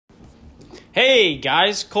Hey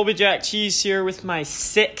guys, Colby Jack Cheese here with my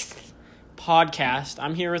 6th podcast.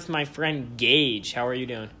 I'm here with my friend Gage. How are you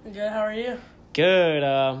doing? Good, how are you? Good.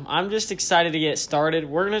 I'm just excited to get started.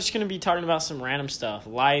 We're just going to be talking about some random stuff,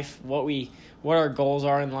 life, what our goals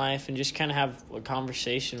are in life, and just kind of have a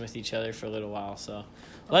conversation with each other for a little while. So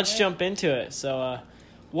let's jump into it. So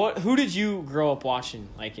who did you grow up watching,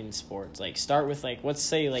 like, in sports? Like, start with, like, let's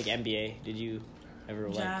say, like, NBA. Did you ever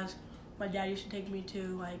like Jazz. My dad used to take me to,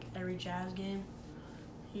 like, every Jazz game.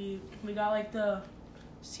 We got, like, the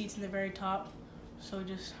seats in the very top, so we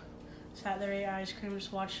just sat there, ate ice cream,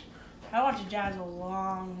 just watched. I watched Jazz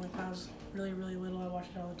when I was really, really little. I watched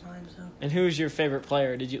it all the time, so. And who was your favorite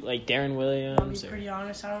player? Did you like Darren Williams? I'll be pretty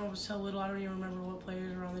honest. I was so little, I don't even remember what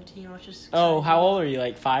players were on the team. I was just. Oh, how old are you?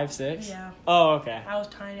 Like 5, 6? Yeah. Oh, okay. I was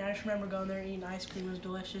tiny. I just remember going there eating ice cream. It was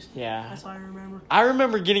delicious. Yeah. That's all I remember. I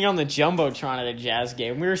remember getting on the Jumbotron at a Jazz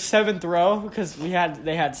game. We were 7th row because they had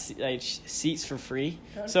like seats for free.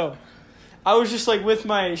 So I was just like with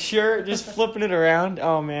my shirt, just flipping it around.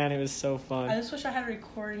 Oh man, it was so fun. I just wish I had a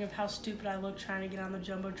recording of how stupid I looked trying to get on the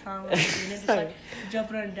Jumbotron when I was doing it, just like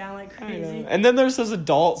jumping up and down like crazy. And then there's those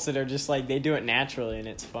adults that are just like, they do it naturally, and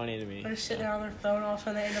it's funny to me. They're just sitting there on their phone, all of a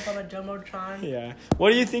sudden they end up on the Jumbotron. Yeah. What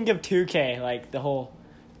do you think of 2K? Like the whole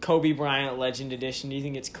Kobe Bryant Legend Edition. Do you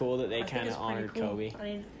think it's cool that they kind of honored cool. Kobe? I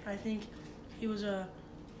mean, I think he was a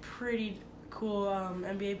pretty cool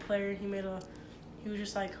NBA player. He was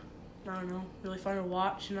just like, I don't know, really fun to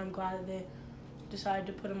watch, and I'm glad that they decided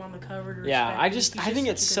to put him on the cover. I think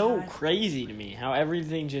it's so crazy to me how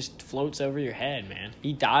everything just floats over your head, man.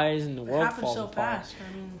 He dies and the world falls apart. It happens so fast.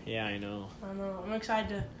 I mean, yeah, I know. I'm excited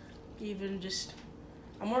to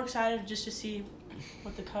I'm more excited just to see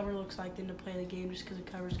what the cover looks like than to play the game, just because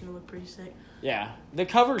the cover's going to look pretty sick. Yeah, the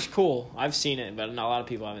cover's cool. I've seen it, but not a lot of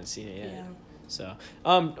people haven't seen it yet. Yeah. So,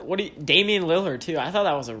 Damian Lillard too. I thought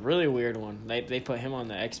that was a really weird one. They put him on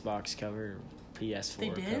the Xbox cover, PS4 they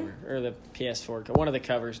did? cover, or the PS4 one of the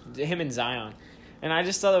covers. Him and Zion, and I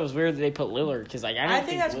just thought it was weird that they put Lillard because like I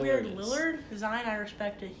think that's Lillard weird. is... Lillard, Zion, I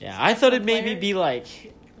respect it. Yeah, I thought it'd maybe be like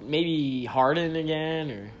Harden again,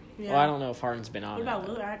 or yeah. Well, I don't know if Harden's been on. What about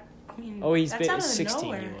Lillard? I mean, he's that's been out of 16.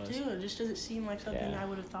 nowhere, He was. too. It just doesn't seem like something I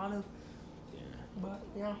would have thought of. Yeah. But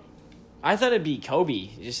yeah. I thought it'd be Kobe,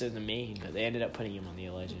 just as the main, but they ended up putting him on the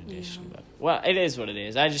Legend Edition. Yeah. But, well, it is what it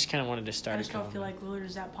is. I just kind of wanted to start. I just don't feel like Lillard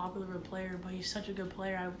is that popular of a player, but he's such a good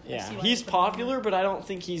player. He's popular, but I don't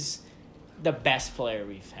think he's the best player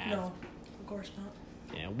we've had. No, of course not.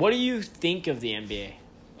 Yeah. What do you think of the NBA?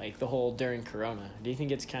 Like the whole during Corona, do you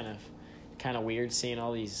think it's kind of weird seeing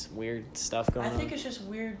all these weird stuff going on? I think it's just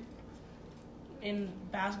weird in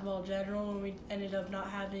basketball in general when we ended up not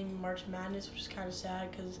having March Madness, which is kind of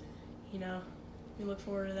sad because, we look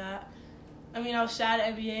forward to that. I mean, I was sad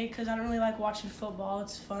at NBA because I don't really like watching football.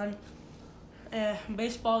 It's fun.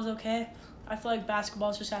 Baseball is okay. I feel like basketball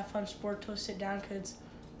is just a fun sport to sit down because it's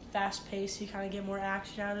fast-paced. You kind of get more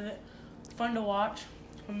action out of it. Fun to watch.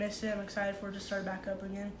 I miss it. I'm excited for it to start back up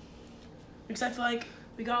again. Because I feel like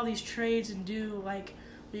we got all these trades and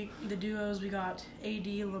the duos. We got AD,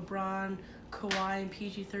 LeBron, Kawhi, and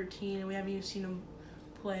PG-13, and we haven't even seen them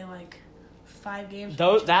play, 5 games.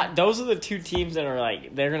 Those are the two teams that are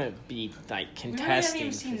they're gonna be contesting. We haven't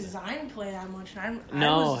even seen Zion play that much.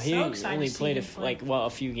 He only played a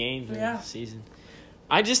few games in the season.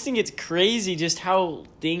 I just think it's crazy just how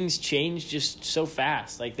things change just so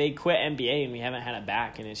fast. Like they quit NBA and we haven't had it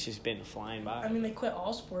back, and it's just been flying by. I mean, they quit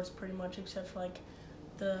all sports pretty much except for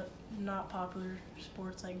the not popular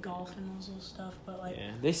sports like golf and those little stuff. But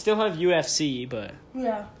they still have UFC, but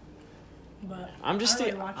yeah. But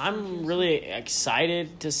I'm really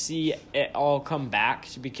excited to see it all come back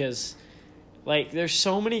because, there's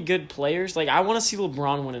so many good players. I want to see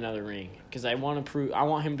LeBron win another ring because I want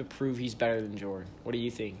him to prove he's better than Jordan. What do you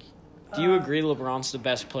think? Do you agree LeBron's the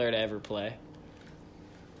best player to ever play?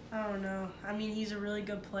 I don't know. I mean, he's a really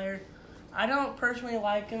good player. I don't personally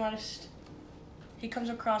like him. He comes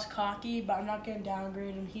across cocky, but I'm not going to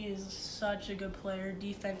downgrade him. He is such a good player,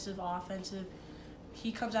 defensive, offensive.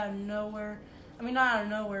 He comes out of nowhere. I mean, not out of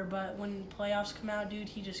nowhere, but when playoffs come out, dude,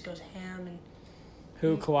 he just goes ham. And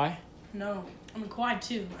who, Kawhi? No. I mean, Kawhi,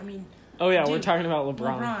 too. I mean... Oh, yeah, we're talking about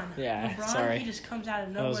LeBron. Yeah, LeBron, sorry. He just comes out of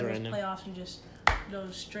nowhere in his playoffs and just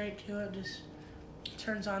goes straight to it, just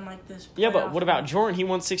turns on this. Yeah, but what about Jordan? He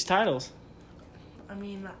won 6 titles. I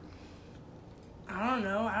mean, I don't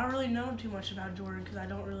know. I don't really know too much about Jordan because I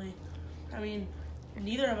don't really... I mean,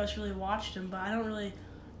 neither of us really watched him, but I don't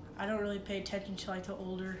really pay attention to the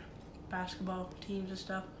older basketball teams and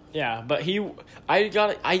stuff. Yeah, but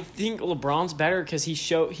I think LeBron's better because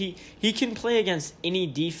he can play against any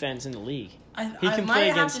defense in the league. He I can might play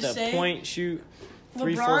have against to a say point, shoot,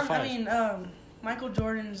 3, LeBron. 4, 5. I mean, Michael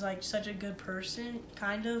Jordan is like such a good person,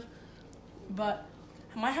 kind of, but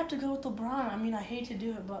I might have to go with LeBron. I mean, I hate to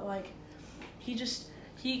do it, but like, he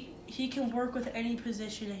can work with any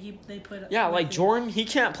position that they put. Yeah, like him. Jordan, he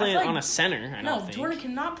can't play like- on a center. I don't No, think. Jordan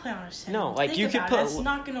cannot play on a center. No, like, Think you could about put it. That's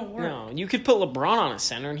not gonna work. No, you could put LeBron on a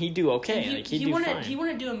center and he'd do okay. And Like he'd he do wouldn't. fine. He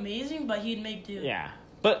wouldn't do amazing, but he'd make do. Yeah,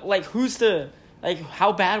 but like,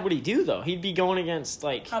 how bad would he do though? He'd be going against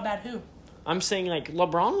like. How bad who? I'm saying like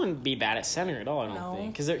LeBron wouldn't be bad at center at all. I don't No.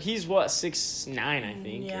 think because he's what 6'9", I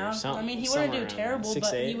think, Yeah, or something. I mean he somewhere wouldn't do around terrible, there,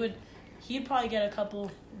 but 6'8". he'd probably get a couple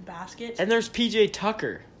baskets. And there's PJ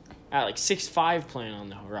Tucker at like 6'5" playing on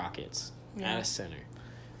the Rockets Yeah. at a center.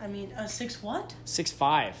 I mean, 6 what?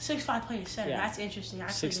 6'5", 6'5" playing center. Yeah. That's interesting. I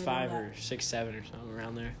actually didn't know 6'5" that. or 6'7" or something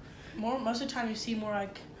around there. Most of the time you see more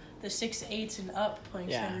like the 6'8" and up playing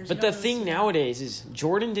Yeah, centers. but You the don't really thing see that. nowadays is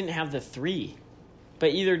Jordan didn't have the 3,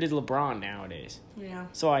 but either did LeBron nowadays. Yeah.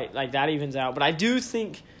 So I like that evens out. But I do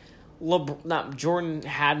think Jordan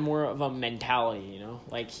had more of a mentality, you know?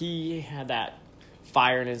 Like he had that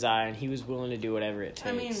fire in his eye and he was willing to do whatever it takes.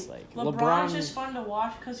 I mean, like LeBron's just fun to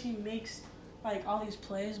watch because he makes like all these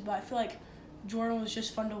plays, but I feel like Jordan was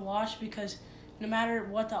just fun to watch because no matter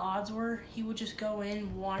what the odds were, he would just go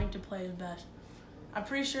in wanting to play his best. I'm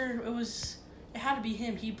pretty sure it had to be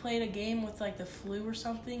him. He played a game with like the flu or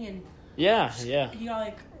something, and yeah. he got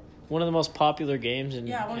like One of the most popular games in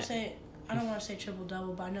I don't want to say triple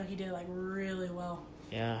double, but I know he did like really well.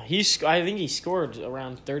 Yeah, I think he scored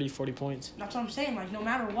around 30, 40 points. That's what I'm saying. Like no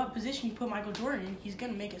matter what position you put Michael Jordan in, he's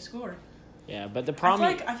gonna make it score. Yeah, but the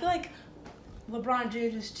problem I feel like LeBron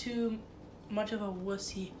James is too much of a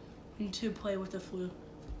wussy to play with the flu.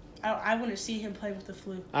 I wouldn't see him play with the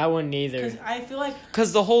flu. I wouldn't either. Because I feel like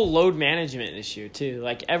Because the whole load management issue, too.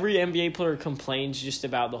 Like, every NBA player complains just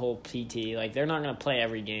about the whole PT. Like, they're not going to play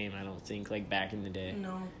every game, I don't think, like back in the day.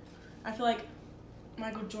 no, I feel like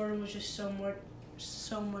Michael Jordan was just so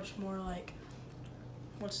much more like,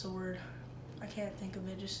 what's the word? I can't think of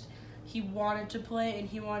it. Just he wanted to play and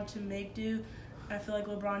he wanted to make do. And I feel like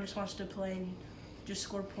LeBron just wants to play and just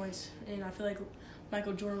score points. And I feel like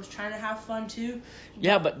Michael Jordan was trying to have fun too.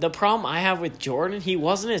 Yeah, but the problem I have with Jordan, he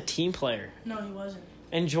wasn't a team player. No, he wasn't.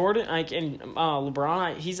 And Jordan,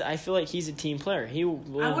 LeBron, I feel like he's a team player. I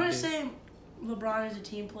wouldn't say LeBron is a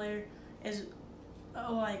team player.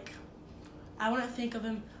 I wouldn't think of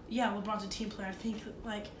him. Yeah, LeBron's a team player. I think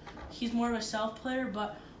like he's more of a self player,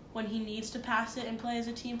 but when he needs to pass it and play as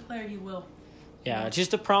a team player, he will. Yeah,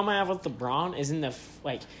 just the problem I have with LeBron is in the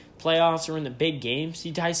playoffs or in the big games,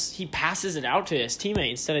 he passes it out to his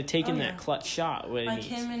teammate instead of taking that clutch shot. Like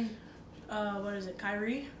him and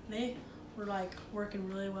Kyrie, they were like working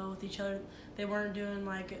really well with each other. They weren't doing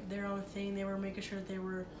like their own thing. They were making sure that they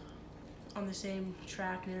were on the same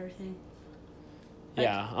track and everything. Like,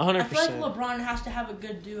 yeah, 100%. I feel like LeBron has to have a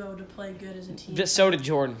good duo to play good as a team. So did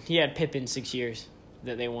Jordan. He had Pippen 6 years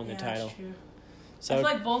that they won the title. That's true. So I feel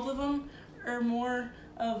like both of them are more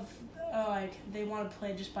of they want to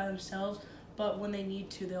play just by themselves, but when they need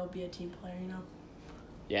to, they'll be a team player. You know.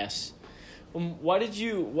 Yes. What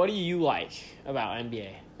do you like about NBA?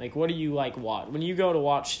 Like, what do you like watch when you go to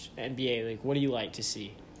watch NBA? Like, what do you like to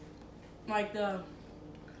see? I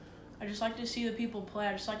just like to see the people play.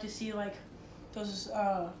 I just like to see like those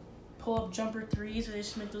pull-up jumper threes, or they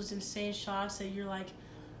just make those insane shots that you're like,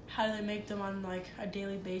 how do they make them on like a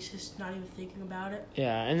daily basis, not even thinking about it?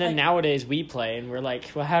 Yeah, and then nowadays we play and we're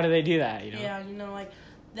like, well, how do they do that? You know? Yeah, like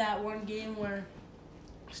that one game where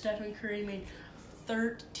Stephen Curry made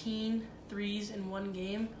 13 threes in one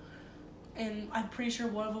game, and I'm pretty sure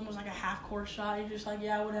one of them was like a half-court shot. You're just like,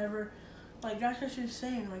 yeah, whatever. Like, that's just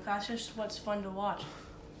insane. Like, that's just what's fun to watch.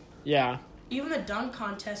 Yeah. Even the dunk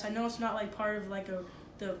contest, I know it's not like part of like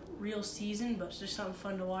the real season, but it's just something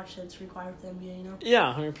fun to watch that's required for the NBA, you know?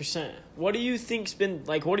 Yeah, 100%. What do you think's been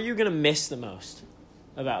like? What are you gonna miss the most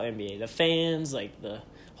about NBA? The fans, like the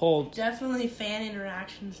whole. Definitely fan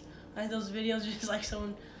interactions. Like those videos, just like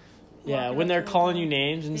someone. Yeah, when they're calling you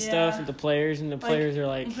names and stuff, and the players are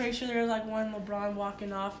like. I'm pretty sure there was like one LeBron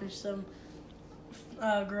walking off, and some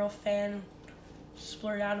girl fan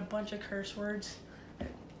splurted out a bunch of curse words.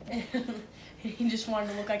 And he just wanted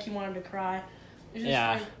to look like he wanted to cry.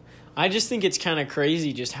 Yeah, I just think it's kind of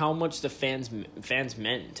crazy just how much the fans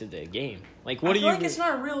meant to the game. Like, what do you? I feel like it's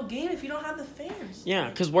not a real game if you don't have the fans. Yeah,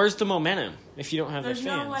 because where's the momentum if you don't have the fans?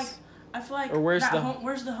 There's no like. I feel like. Or where's the home?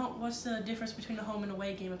 Where's the home? What's the difference between a home and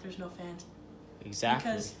away game if there's no fans?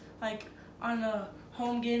 Exactly. Because like on a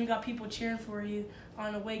home game, you got people cheering for you. On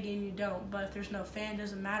an away game, you don't. But if there's no fan, it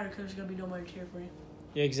doesn't matter because there's gonna be nobody to cheer for you.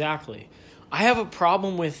 Yeah, exactly. I have a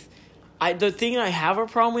problem with The thing I have a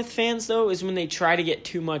problem with fans, though, is when they try to get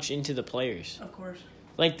too much into the players. Of course.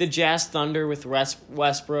 Like the Jazz Thunder with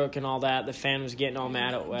Westbrook and all that. The fan was getting all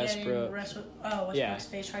mad at Westbrook. Westbrook's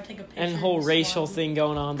face, trying to take a picture. And the whole racial thing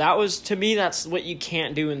going on. To me, that's what you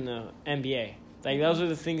can't do in the NBA. Like, those are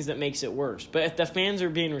the things that makes it worse. But if the fans are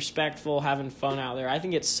being respectful, having fun out there, I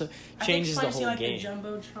think it changes the whole game. The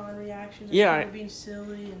Jumbotron reactions. Yeah. Being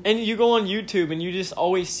silly. And you go on YouTube, and you just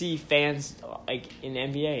always see fans, like, in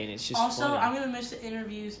NBA, and it's just also, funny. I'm going to miss the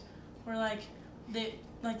interviews where, the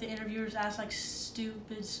interviewers ask,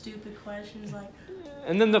 stupid questions, like...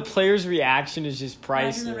 And then the player's reaction is just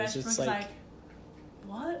priceless. It's like,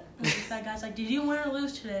 what? That guy's like, did you win or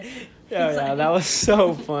lose today? Yeah, that was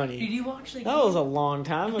so funny. Did you watch the game? That was a long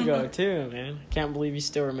time ago, too, man. I can't believe you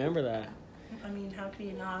still remember that. I mean, how can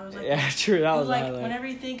you not? It was like, yeah, true. That was like, whenever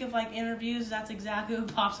you think of, interviews, that's exactly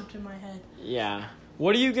what pops up in my head. Yeah.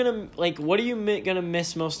 What are you gonna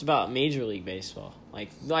miss most about Major League Baseball?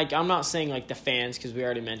 Like I'm not saying, the fans, because we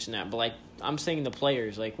already mentioned that, but, I'm saying the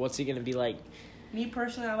players. What's it gonna be like? Me,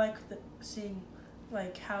 personally, I like seeing...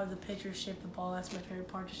 how the pitchers shape the ball. That's my favorite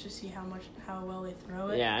part, just to see how well they throw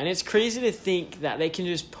it. Yeah, and it's crazy to think that they can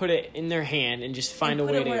just put it in their hand and just find a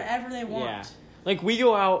way to... put it wherever they want. Yeah. We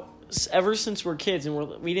go out, ever since we're kids, and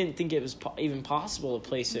we didn't think it was even possible to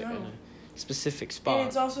place it in a specific spot. And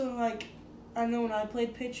it's also, I know when I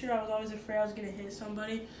played pitcher, I was always afraid I was going to hit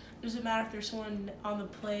somebody. It doesn't matter if there's someone on the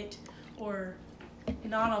plate or...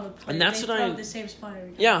 not on the plate. And that's they throw the same spot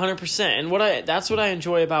every time. Yeah, 100%. And that's what I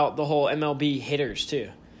enjoy about the whole MLB hitters too,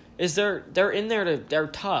 is they're in there they're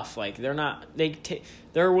tough.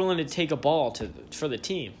 They're willing to take a ball for the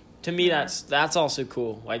team. To me, that's also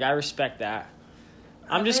cool. I respect that.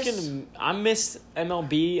 I miss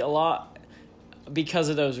MLB a lot because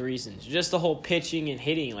of those reasons. Just the whole pitching and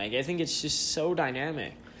hitting. I think it's just so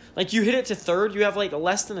dynamic. You hit it to third, you have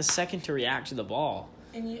less than a second to react to the ball.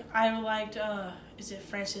 And I liked, is it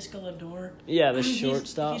Francisco Lindor? Yeah, the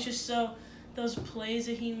shortstop. He's just those plays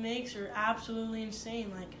that he makes are absolutely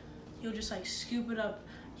insane. He'll just, scoop it up.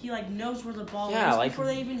 He, knows where the ball is before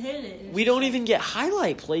they even hit it. We don't even get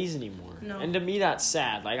highlight plays anymore. No. And to me, that's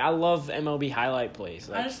sad. I love MLB highlight plays.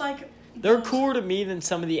 I just they're cooler to me than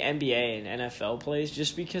some of the NBA and NFL plays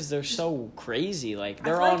just because they're so crazy.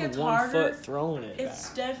 They're on one foot throwing it.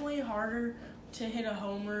 It's definitely harder to hit a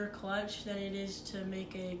homer clutch than it is to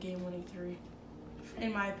make a game-winning three,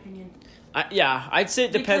 in my opinion. I'd say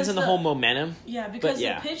it depends on the whole momentum. Yeah, because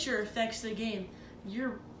the pitcher affects the game.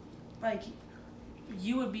 You're,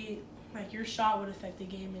 you would be, your shot would affect the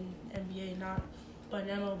game in NBA, but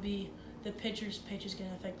in MLB, the pitcher's pitch is going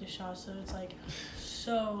to affect the shot, so it's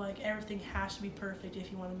everything has to be perfect if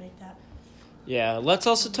you want to make that. Yeah, let's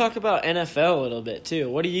also talk about NFL a little bit, too.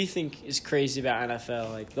 What do you think is crazy about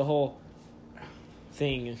NFL? The whole...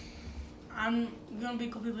 thing. I'm gonna be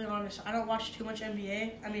completely honest. I don't watch too much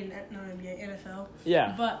NBA. I mean, not NBA, NFL.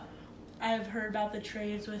 Yeah. But I've heard about the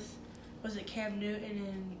trades with, was it Cam Newton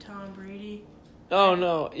and Tom Brady? Oh,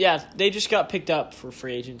 no. Yeah, they just got picked up for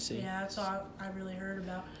free agency. Yeah, that's all I really heard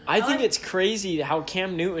about. I think it's crazy how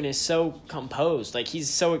Cam Newton is so composed.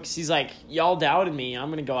 He's like, y'all doubted me. I'm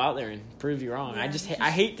going to go out there and prove you wrong. Yeah,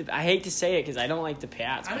 I hate to say it because I don't like the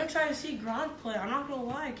Pats. I'm excited to see Gronk play. I'm not going to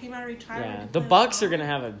lie. I came out of retirement. Yeah, the Bucks are going to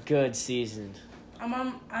have a good season.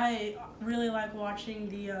 I really like watching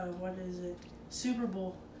the, Super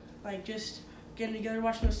Bowl. Just... getting together,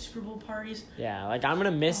 watching those Super Bowl parties. Yeah, I'm going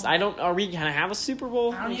to miss... are we going to have a Super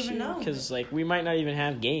Bowl? I don't even know. Because, we might not even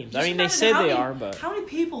have games. They said they are, but... How many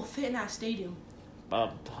people fit in that stadium?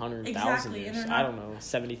 100,000. Exactly. I don't know,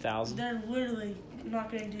 70,000. They're literally not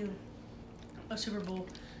going to do a Super Bowl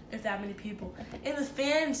if that many people. And the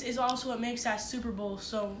fans is also what makes that Super Bowl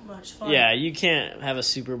so much fun. Yeah, you can't have a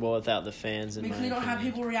Super Bowl without the fans, because you don't have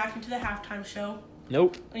people reacting to the halftime show.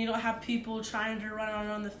 Nope. And you don't have people trying to run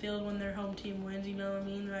on the field when their home team wins, you know what I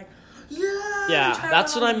mean? They're like, yeah! Yeah,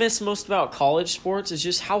 that's what I miss most about college sports is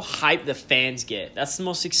just how hyped the fans get. That's the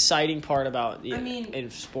most exciting part about in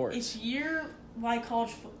sports. It's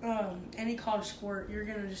any college sport, you're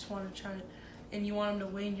going to just want to try to, and you want them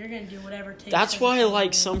to win, you're going to do whatever it takes. That's why I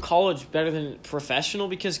like some college better than professional,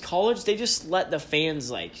 because college, they just let the fans,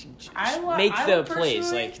 make the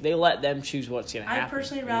plays. They let them choose what's going to happen. I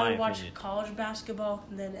personally rather watch college basketball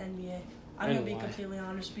than NBA. I'm going to be completely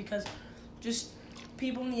honest, because just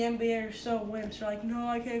people in the NBA are so wimps. They're like, no,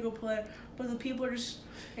 I can't go play. But the people are just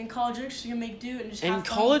in college are just going to make do and just have fun. And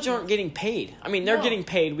college aren't getting paid. I mean, they're getting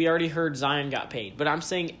paid. We already heard Zion got paid. But I'm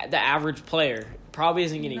saying the average player probably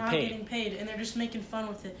isn't getting paid, and they're just making fun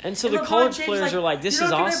with it. And so the college players are like, "This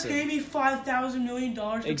is awesome." You're not gonna pay me $5,000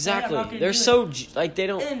 million. Exactly. They're so they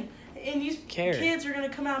don't. And these kids are gonna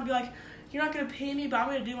come out and be like, you're not going to pay me, but I'm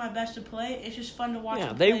going to do my best to play. It's just fun to watch.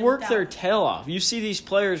 Yeah, they work their tail off. You see these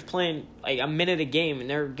players playing like a minute a game, and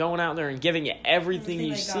they're going out there and giving it everything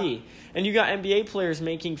you see. And you got NBA players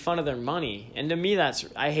making fun of their money. And to me,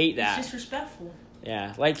 I hate that. It's disrespectful.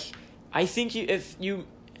 Yeah, like, I think if you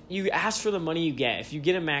ask for the money you get. If you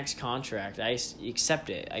get a max contract, I accept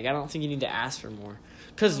it. Like, I don't think you need to ask for more.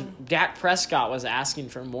 Because Dak Prescott was asking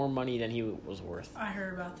for more money than he was worth. I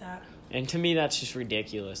heard about that. And to me, that's just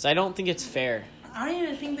ridiculous. I don't think it's fair. I don't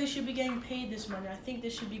even think they should be getting paid this money. I think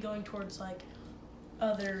this should be going towards, like,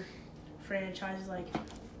 other franchises, like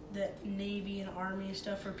the Navy and Army and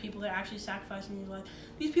stuff, for people that are actually sacrificing their life.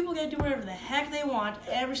 These people get to do whatever the heck they want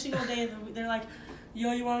every single day. They're like,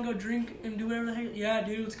 yo, you want to go drink and do whatever the heck? Yeah,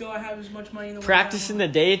 dude, let's go. I have as much money in the world. Practice in the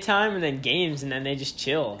daytime and then games, and then they just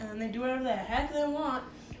chill. And they do whatever the heck they want.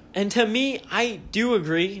 And to me, I do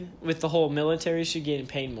agree with the whole military should get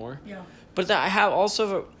paid more. Yeah. But I have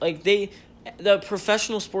also, like, the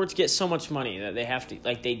professional sports get so much money that they have to,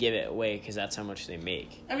 like, they give it away because that's how much they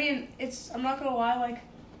make. I mean, I'm not going to lie, like,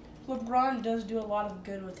 LeBron does do a lot of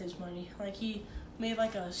good with his money. Like, he made,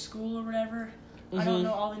 like, a school or whatever. I don't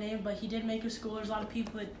know all the names, but he did make a school. There's a lot of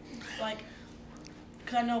people that, like,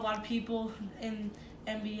 because I know a lot of people in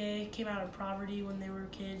NBA came out of poverty when they were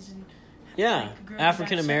kids. And yeah, like,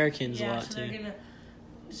 African Americans a lot, so too.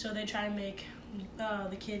 So they try to make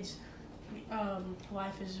the kids'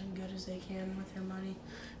 life as good as they can with their money.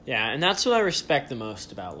 Yeah, and that's what I respect the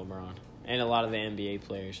most about LeBron and a lot of the NBA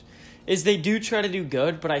players, is they do try to do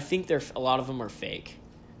good, but I think a lot of them are fake.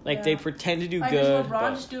 Like, they pretend to do good. Does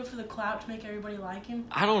LeBron just do it for the clout to make everybody like him?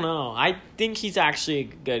 I don't know. I think he's actually a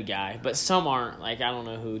good guy, but some aren't. Like, I don't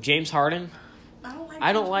know who. James Harden?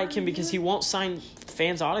 I don't like him because he won't sign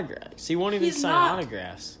fans' autographs. He won't even sign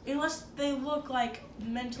autographs. Unless they look, like,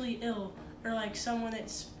 mentally ill or, like, someone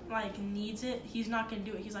that's, like, needs it, he's not going to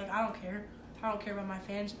do it. He's like, I don't care. I don't care about my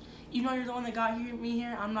fans. Even though you're the one that got me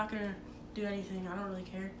here, I'm not going to do anything. I don't really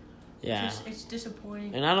care. Yeah. It's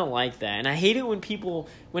disappointing. And I don't like that. And I hate it when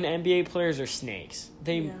NBA players are snakes.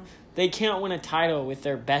 They can't win a title with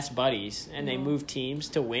their best buddies, and they move teams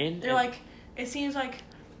to win. They're like, it seems like,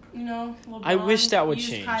 you know, LeBron I wish that would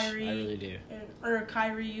change. Kyrie, I really do. Or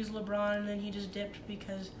Kyrie used LeBron, and then he just dipped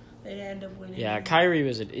because they didn't end up winning. Yeah, Kyrie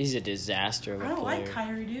he's a disaster of a player. I don't like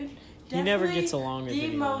Kyrie, dude. Definitely he never gets along with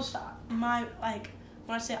anyone.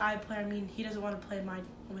 When I say I play, I mean he doesn't want to play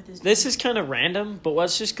with his team. This is kind of random, but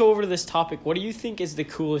let's just go over to this topic. What do you think is the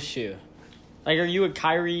coolest shoe? Like, are you a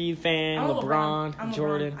Kyrie fan, LeBron, I'm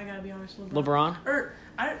Jordan? I gotta be honest, LeBron?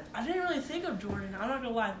 I didn't really think of Jordan. I'm not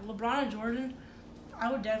gonna lie. LeBron and Jordan,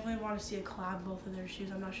 I would definitely want to see a collab both of their shoes.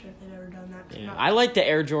 I'm not sure if they've ever done that. Yeah, I like the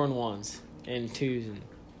Air Jordan 1s and 2s and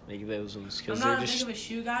like those ones. I'm not big of a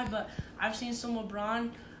shoe guy, but I've seen some LeBron.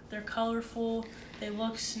 They're colorful, they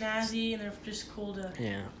look snazzy, and they're just cool to...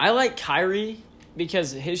 Yeah. I like Kyrie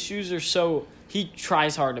because his shoes are so... He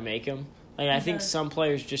tries hard to make them. Like, I think some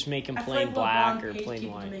players just make him plain black or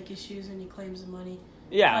plain white. to make his shoes, and he claims the money.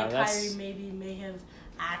 Yeah, Kyrie may have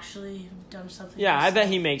actually done something. Yeah, I bet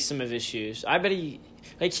he makes some of his shoes. I bet he...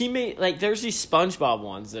 Like, there's these SpongeBob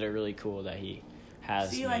ones that are really cool that he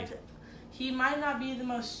has See, made. like, he might not be the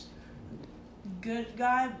most good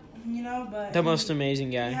guy, you know, but... The most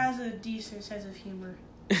amazing guy. He has a decent sense of humor.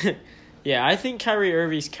 Yeah, I think Kyrie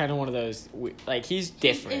Irving's kind of one of those, like, he's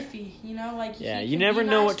different. He's iffy, you know? Like, yeah, you never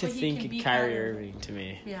know what to think of Kyrie Irving, to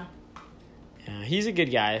me. Yeah. Yeah, he's a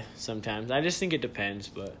good guy sometimes. I just think it depends,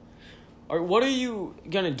 but... what are you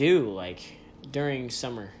going to do, like, during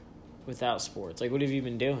summer without sports? Like, what have you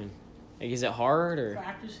been doing? Like, is it hard, or...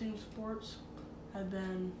 Practicing sports. I've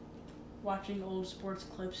been watching old sports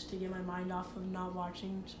clips to get my mind off of not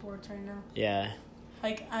watching sports right now. Yeah.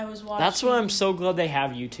 Like, I was watching... That's why I'm so glad they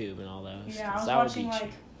have YouTube and all those. Yeah, I was watching,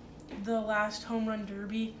 like, the last home run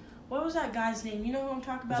derby. What was that guy's name? You know who I'm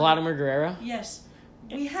talking about? Vladimir Guerrero? Yes.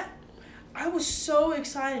 I was so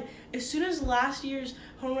excited. As soon as last year's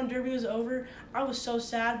home run derby was over, I was so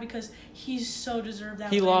sad because he so deserved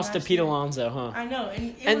that. He lost to Pete Alonso, huh? I know,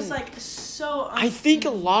 and it was like so. I think a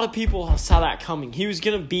lot of people saw that coming. He was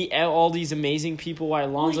gonna beat all these amazing people while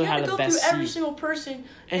Alonso had the best seat. Every single person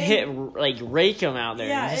and hit rake him out there.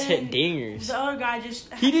 Yeah, and just hit dingers. The other guy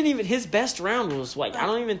he didn't even. His best round was like I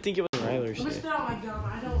don't even think it was Ryler's. Let me spit out my gum.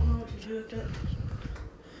 I don't know what to do with it.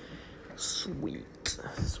 Sweet.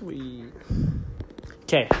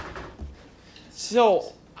 Okay.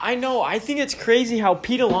 So, I think it's crazy how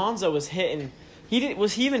Pete Alonso was hitting.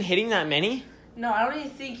 Was he even hitting that many? No, I don't even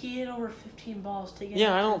think he hit over 15 balls to get.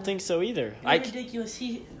 Yeah, I don't think so either. It's ridiculous.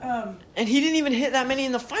 And he didn't even hit that many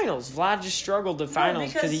in the finals. Vlad just struggled the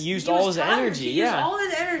finals because he used all his energy. He used all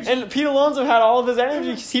his energy. And Pete Alonso had all of his energy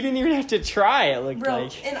because he didn't even have to try, it looked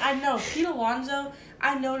like. And I know, Pete Alonso,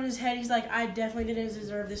 I know in his head, he's like, I definitely didn't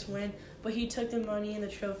deserve this win, but he took the money and the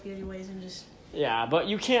trophy anyways and just... Yeah, but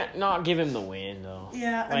you can't not give him the win, though.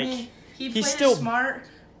 Yeah, like, I mean, he played it smart,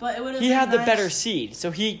 but it would have been had nice. the better seed, so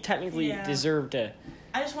he technically deserved to...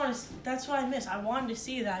 I just want to... That's what I miss. I wanted to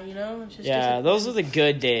see that, you know? It's just those are the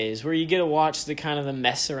good days where you get to watch the kind of the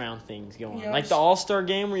mess around things going on. Like the All-Star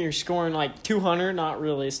game where you're scoring like 200, not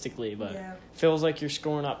realistically, but feels like you're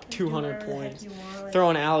scoring up 200 points,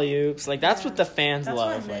 throwing alley-oops. Like, that's what the fans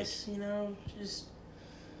love. That's what I miss, you know? Just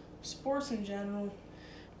sports in general.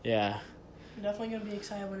 Yeah. I'm definitely going to be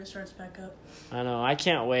excited when it starts back up. I know. I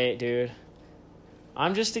can't wait, dude.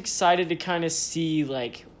 I'm just excited to kind of see,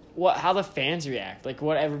 like... how the fans react, like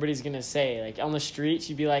what everybody's gonna say. Like on the streets,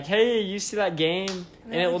 you'd be like, "Hey, you see that game?"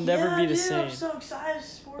 And it will never be the same. I'm so excited.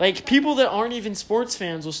 Like people that aren't even sports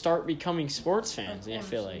fans will start becoming sports fans. I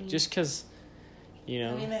feel like just because, you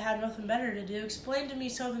know. I mean, they have nothing better to do. Explain to me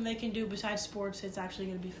something they can do besides sports. It's actually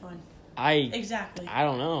gonna be fun. Exactly. I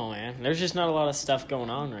don't know, man. There's just not a lot of stuff going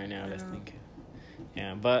on right now to think.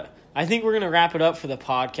 Yeah, but I think we're gonna wrap it up for the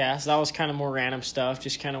podcast. That was kind of more random stuff.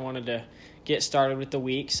 Just kind of wanted to get started with the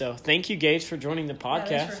week. So thank you, Gage, for joining the podcast.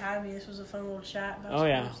 Yeah, thanks for having me. This was a fun little chat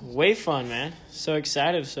about sports. Way fun, man. So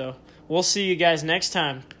excited. So we'll see you guys next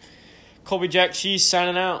time. Colby Jack Cheese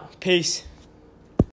signing out. Peace.